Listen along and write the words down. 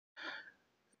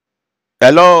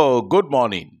Hello, good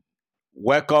morning.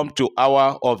 Welcome to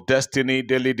Hour of Destiny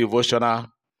Daily Devotional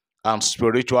and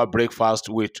Spiritual Breakfast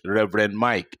with Reverend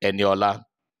Mike Eniola.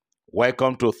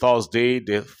 Welcome to Thursday,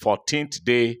 the 14th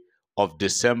day of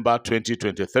December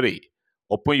 2023.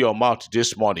 Open your mouth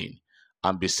this morning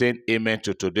and be saying amen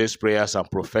to today's prayers and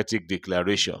prophetic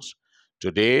declarations.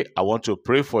 Today, I want to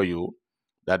pray for you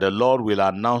that the Lord will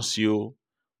announce you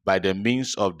by the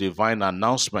means of divine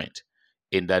announcement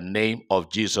in the name of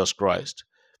Jesus Christ.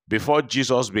 Before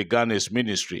Jesus began his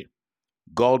ministry,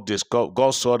 God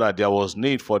saw that there was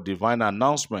need for divine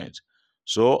announcement.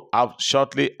 So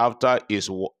shortly after his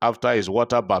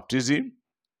water baptism,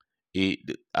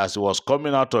 as he was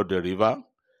coming out of the river,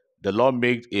 the Lord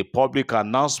made a public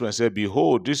announcement, said,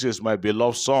 "Behold, this is my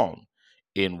beloved Son,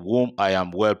 in whom I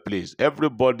am well pleased."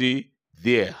 Everybody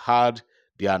there heard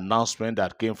the announcement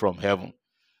that came from heaven.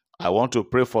 I want to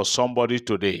pray for somebody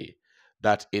today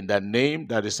that in the name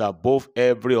that is above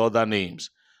every other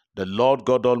names, the Lord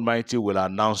God Almighty will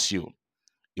announce you.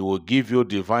 He will give you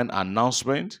divine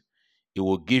announcement. He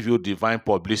will give you divine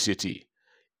publicity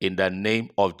in the name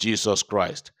of Jesus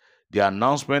Christ. The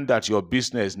announcement that your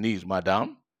business needs,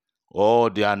 madam,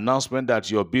 or the announcement that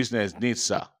your business needs,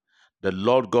 sir, the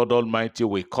Lord God Almighty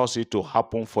will cause it to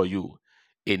happen for you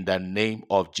in the name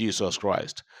of Jesus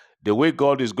Christ. The way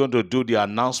God is going to do the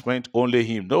announcement, only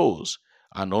Him knows,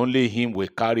 and only Him will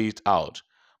carry it out.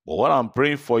 But what I'm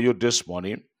praying for you this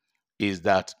morning is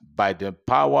that by the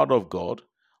power of God,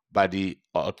 by the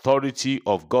authority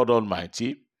of God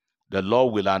Almighty, the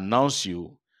Lord will announce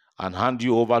you and hand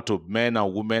you over to men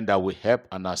and women that will help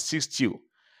and assist you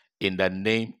in the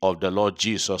name of the Lord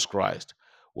Jesus Christ.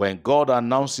 When God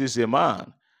announces a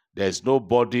man, there is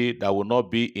nobody that will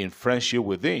not be in friendship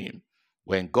with him.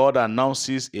 When God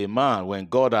announces a man, when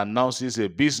God announces a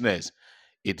business,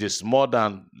 it is more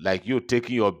than like you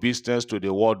taking your business to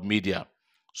the world media.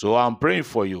 So I'm praying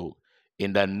for you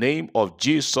in the name of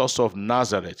Jesus of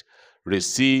Nazareth.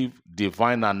 Receive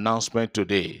divine announcement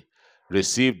today.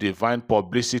 Receive divine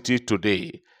publicity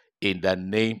today in the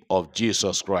name of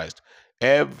Jesus Christ.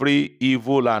 Every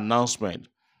evil announcement,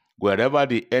 wherever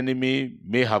the enemy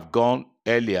may have gone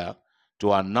earlier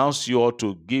to announce you or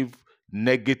to give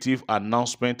negative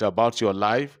announcement about your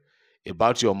life,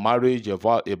 about your marriage,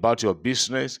 about your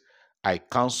business, I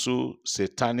cancel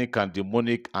satanic and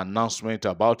demonic announcement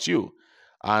about you,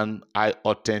 and I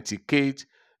authenticate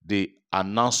the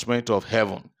announcement of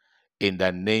heaven in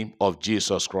the name of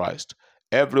Jesus Christ.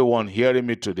 Everyone hearing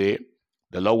me today,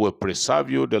 the Lord will preserve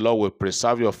you, the Lord will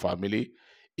preserve your family,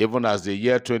 even as the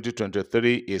year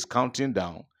 2023 is counting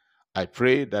down. I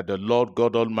pray that the Lord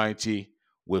God Almighty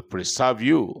will preserve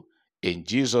you. In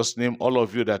Jesus' name, all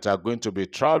of you that are going to be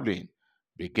traveling,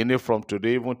 beginning from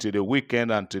today, even to the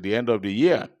weekend and to the end of the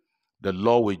year, the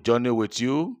Lord will journey with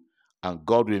you, and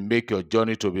God will make your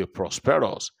journey to be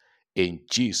prosperous. In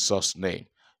Jesus' name,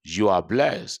 you are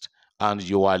blessed and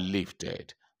you are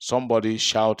lifted. Somebody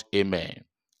shout amen.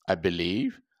 I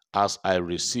believe as I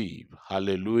receive.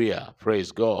 Hallelujah.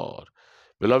 Praise God.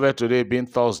 Beloved, today being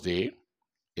Thursday,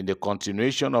 in the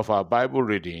continuation of our Bible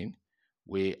reading,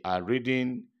 we are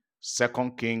reading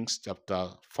 2 Kings chapter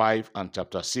 5 and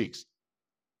chapter 6.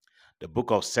 The book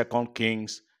of 2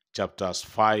 Kings chapters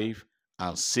 5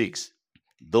 and 6.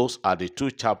 Those are the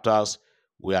two chapters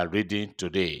we are reading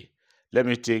today. Let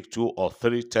me take 2 or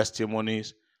 3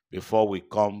 testimonies before we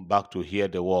come back to hear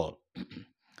the word.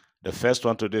 The first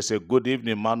one today says, "Good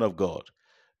evening, man of God.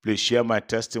 Please share my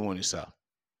testimony, sir.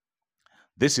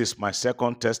 This is my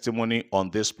second testimony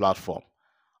on this platform.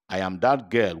 I am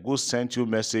that girl who sent you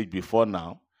message before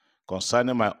now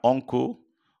concerning my uncle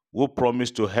who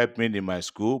promised to help me in my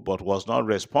school but was not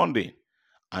responding.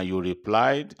 And you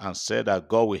replied and said that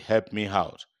God will help me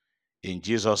out. In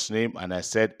Jesus' name, and I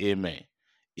said amen.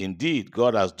 Indeed,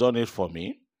 God has done it for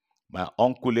me. My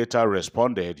uncle later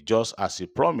responded just as he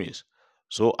promised.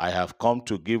 So I have come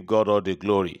to give God all the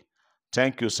glory.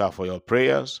 Thank you, sir, for your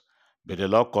prayers. May the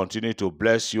Lord continue to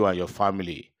bless you and your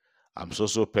family. I'm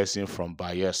so person from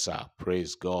Bayelsa.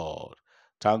 Praise God.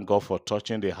 Thank God for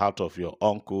touching the heart of your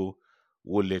uncle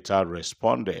who later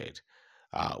responded,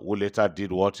 who later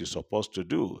did what he's supposed to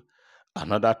do.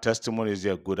 Another testimony is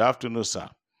here. Good afternoon, sir.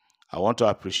 I want to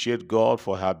appreciate God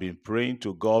for having been praying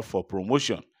to God for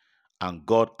promotion, and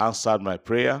God answered my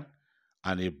prayer,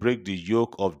 and He broke the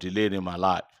yoke of delay in my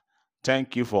life.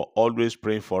 Thank you for always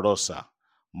praying for us, sir.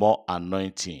 More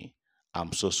anointing.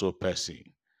 I'm so person.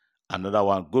 Another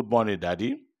one. Good morning,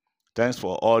 Daddy. Thanks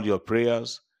for all your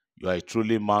prayers. You are a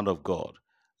truly man of God.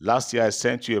 Last year I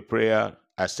sent you a prayer.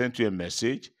 I sent you a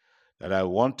message that I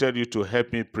wanted you to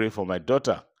help me pray for my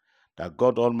daughter that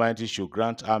God Almighty should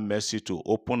grant her mercy to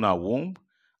open her womb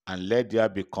and let there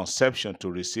be conception to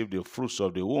receive the fruits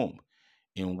of the womb,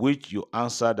 in which you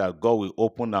answered that God will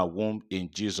open her womb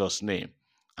in Jesus' name.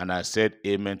 And I said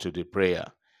amen to the prayer.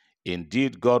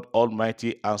 Indeed, God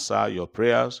Almighty answered your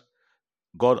prayers.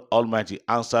 God Almighty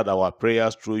answered our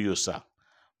prayers through you, sir.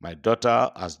 My daughter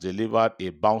has delivered a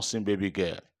bouncing baby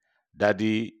girl.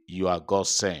 Daddy, you are God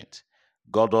sent.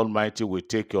 God Almighty will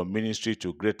take your ministry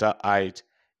to greater height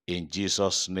in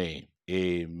Jesus' name.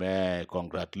 Amen.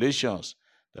 Congratulations.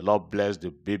 The Lord bless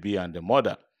the baby and the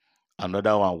mother.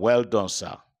 Another one, well done,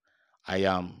 sir. I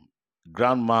am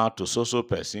grandma to so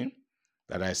person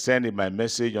that I sent in my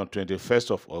message on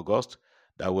 21st of August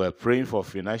that we're praying for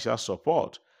financial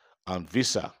support and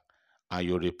visa, and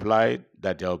you replied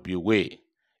that there will be way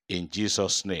in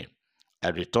Jesus' name. I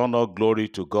return all glory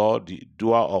to God, the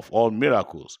doer of all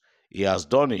miracles. He has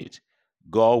done it.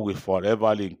 God will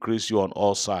forever increase you on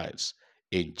all sides.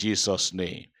 In Jesus'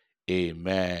 name,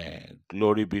 amen.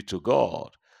 Glory be to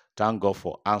God. Thank God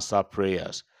for answered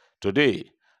prayers. Today,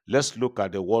 let's look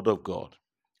at the Word of God.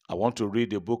 I want to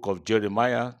read the book of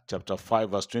Jeremiah, chapter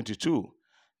 5, verse 22.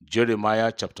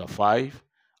 Jeremiah, chapter 5,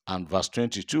 and verse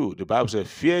 22. The Bible says,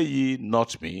 "Fear ye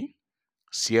not me,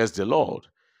 says the Lord.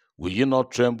 Will ye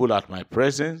not tremble at my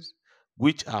presence,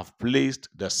 which have placed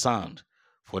the sand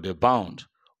for the bound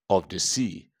of the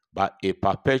sea by a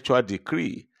perpetual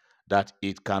decree, that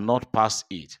it cannot pass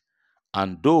it?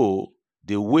 And though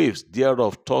the waves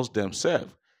thereof toss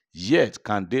themselves, yet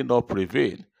can they not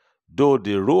prevail. Though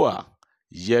they roar,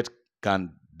 yet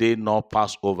can they not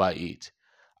pass over it."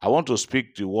 I want to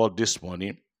speak to you all this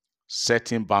morning,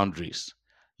 setting boundaries.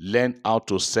 Learn how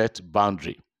to set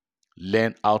boundary.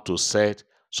 Learn how to set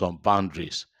some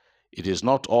boundaries. It is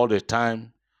not all the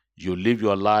time you live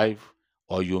your life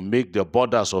or you make the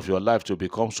borders of your life to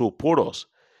become so porous.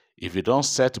 If you don't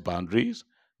set boundaries,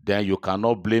 then you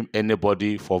cannot blame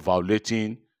anybody for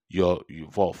violating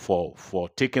for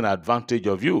taking advantage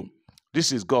of you.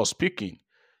 This is God speaking.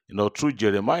 Through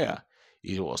Jeremiah,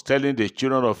 he was telling the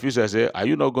children of Israel, say, "Are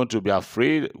you not going to be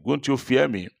afraid? Won't you fear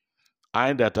me?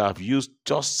 I that have used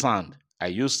just sand. I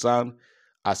use sand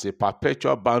as a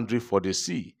perpetual boundary for the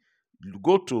sea.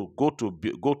 Go to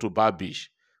Babish,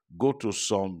 go to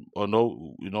some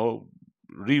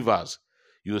rivers.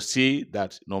 You see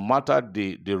that no matter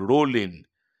the rolling,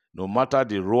 no matter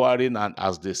the roaring, and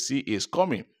as the sea is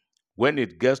coming, when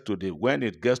it gets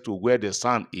to where the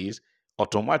sand is,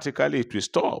 automatically it will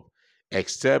stop,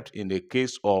 except in the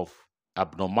case of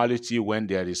abnormality when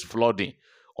there is flooding.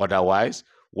 Otherwise,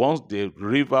 once the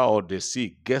river or the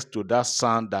sea gets to that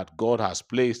sand that God has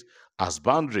placed as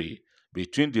boundary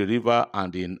between the river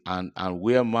and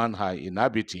where man are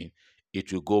inhabiting,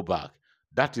 it will go back.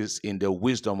 That is in the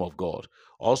wisdom of God.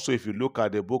 Also, if you look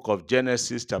at the book of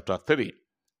Genesis chapter 3,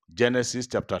 Genesis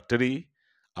chapter 3,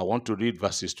 I want to read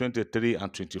verses 23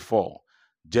 and 24.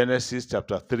 Genesis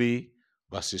chapter 3,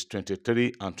 verses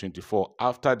 23 and 24.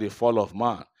 After the fall of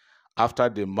man, after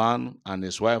the man and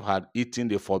his wife had eaten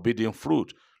the forbidden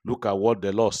fruit, look at what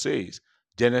the Lord says.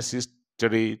 Genesis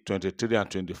 3, 23 and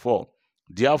 24.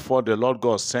 Therefore the Lord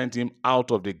God sent him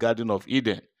out of the Garden of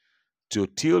Eden to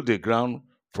till the ground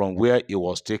from where he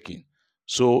was taken.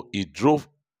 So he drove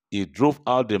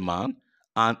out the man,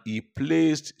 and he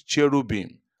placed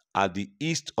cherubim at the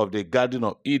east of the Garden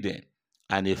of Eden,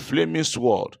 and a flaming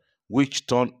sword which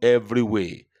turned every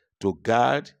way to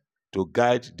guide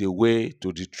the way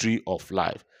to the tree of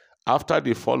life. After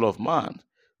the fall of man,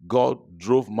 God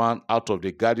drove man out of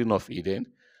the Garden of Eden,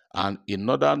 and in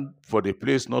order for the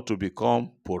place not to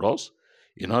become porous,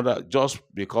 just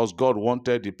because God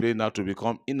wanted the place now to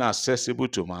become inaccessible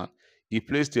to man, he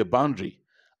placed a boundary.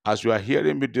 As you are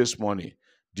hearing me this morning,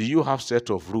 do you have a set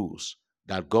of rules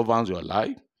that governs your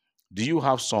life? Do you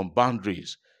have some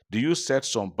boundaries? Do you set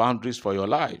some boundaries for your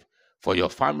life, for your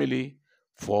family,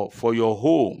 for your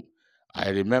home? I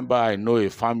remember I know a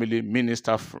family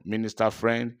minister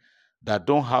friend that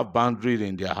don't have boundaries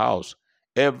in their house.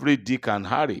 Every Dick and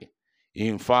Harry.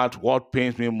 In fact, what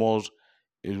pains me most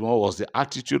was the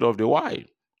attitude of the wife.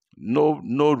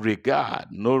 No regard,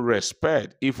 no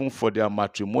respect, even for their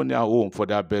matrimonial home, for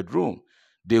their bedroom.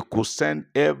 They could send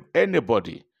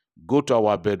anybody, go to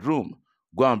our bedroom,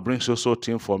 go and bring so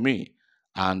thing for me.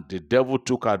 And the devil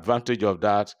took advantage of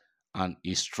that, and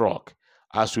he struck.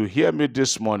 As you hear me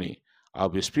this morning, I'll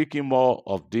be speaking more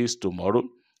of this tomorrow.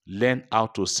 Learn how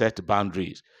to set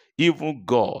boundaries. Even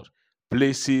God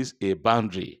places a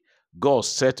boundary. God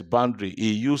set boundary.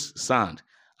 He used sand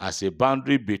as a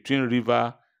boundary between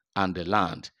river and the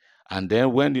land. And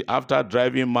then after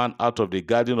driving man out of the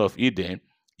Garden of Eden,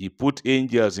 he put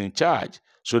angels in charge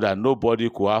so that nobody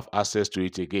could have access to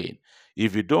it again.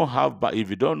 If you don't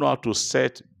know how to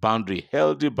set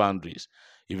healthy boundaries,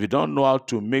 if you don't know how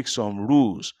to make some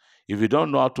rules, if you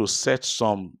don't know how to set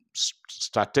some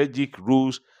strategic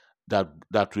rules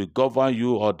that will govern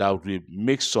you, or that will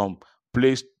make some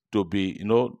place to be,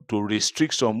 to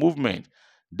restrict some movement,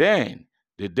 then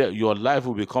your life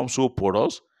will become so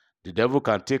porous. The devil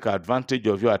can take advantage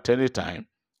of you at any time,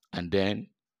 and then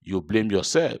you blame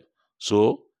yourself.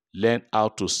 So learn how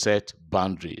to set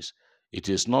boundaries. It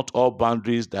is not all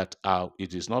boundaries that are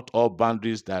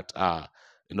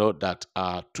that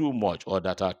are too much or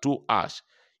that are too harsh.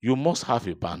 You must have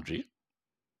a boundary.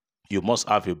 You must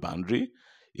have a boundary.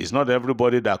 It's not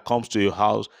everybody that comes to your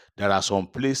house. There are some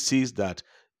places that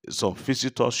some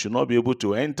visitors should not be able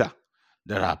to enter.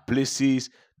 There are places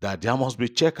that there must be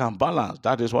check and balance.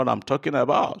 That is what I'm talking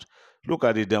about. Look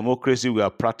at the democracy we are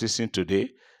practicing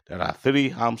today. There are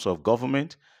three arms of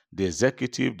government: the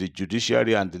executive, the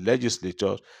judiciary, and the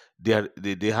legislature.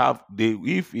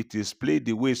 If it is played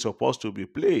the way it's supposed to be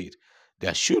played,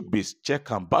 there should be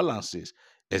check and balances.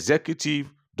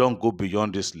 Executive, don't go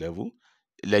beyond this level.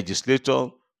 Legislator,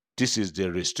 this is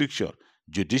the restriction.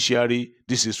 Judiciary,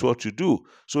 this is what you do.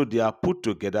 So they are put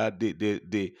together.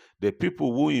 The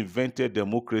people who invented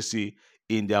democracy,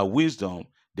 in their wisdom,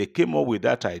 they came up with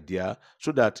that idea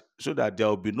so that there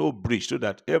will be no breach, so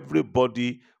that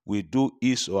everybody will do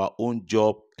his or her own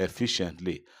job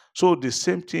efficiently. So the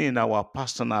same thing in our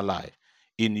personal life,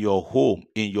 in your home,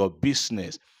 in your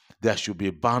business, there should be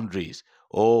boundaries.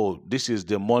 Oh, this is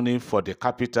the money for the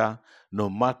capital. No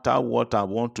matter what I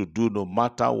want to do, no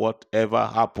matter whatever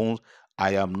happens,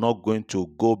 I am not going to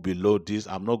go below this.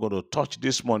 I'm not going to touch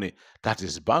this money. That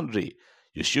is boundary.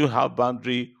 You should have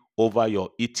boundary over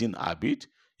your eating habit.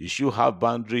 You should have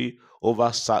boundary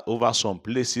over some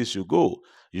places you go.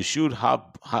 You should have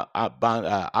a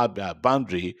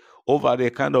boundary over the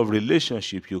kind of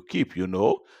relationship you keep,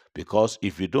 because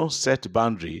if you don't set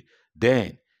boundary,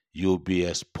 then you'll be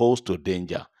exposed to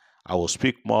danger. I will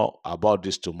speak more about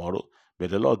this tomorrow. May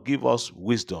the Lord give us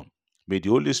wisdom. May the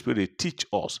Holy Spirit teach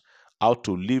us how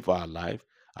to live our life.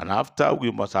 And after we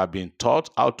must have been taught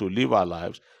how to live our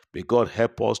lives, may God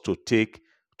help us to take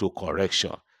to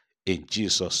correction in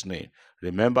Jesus' name.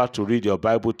 Remember to read your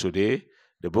Bible today,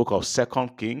 the book of 2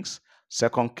 Kings, 2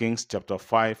 Kings chapter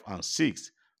 5 and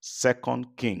 6. 2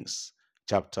 Kings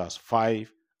chapters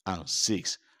 5 and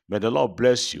 6. May the Lord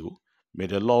bless you. May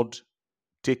the Lord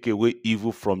take away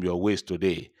evil from your ways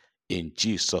today in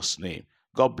Jesus' name.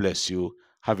 God bless you.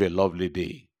 Have a lovely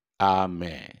day.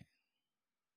 Amen.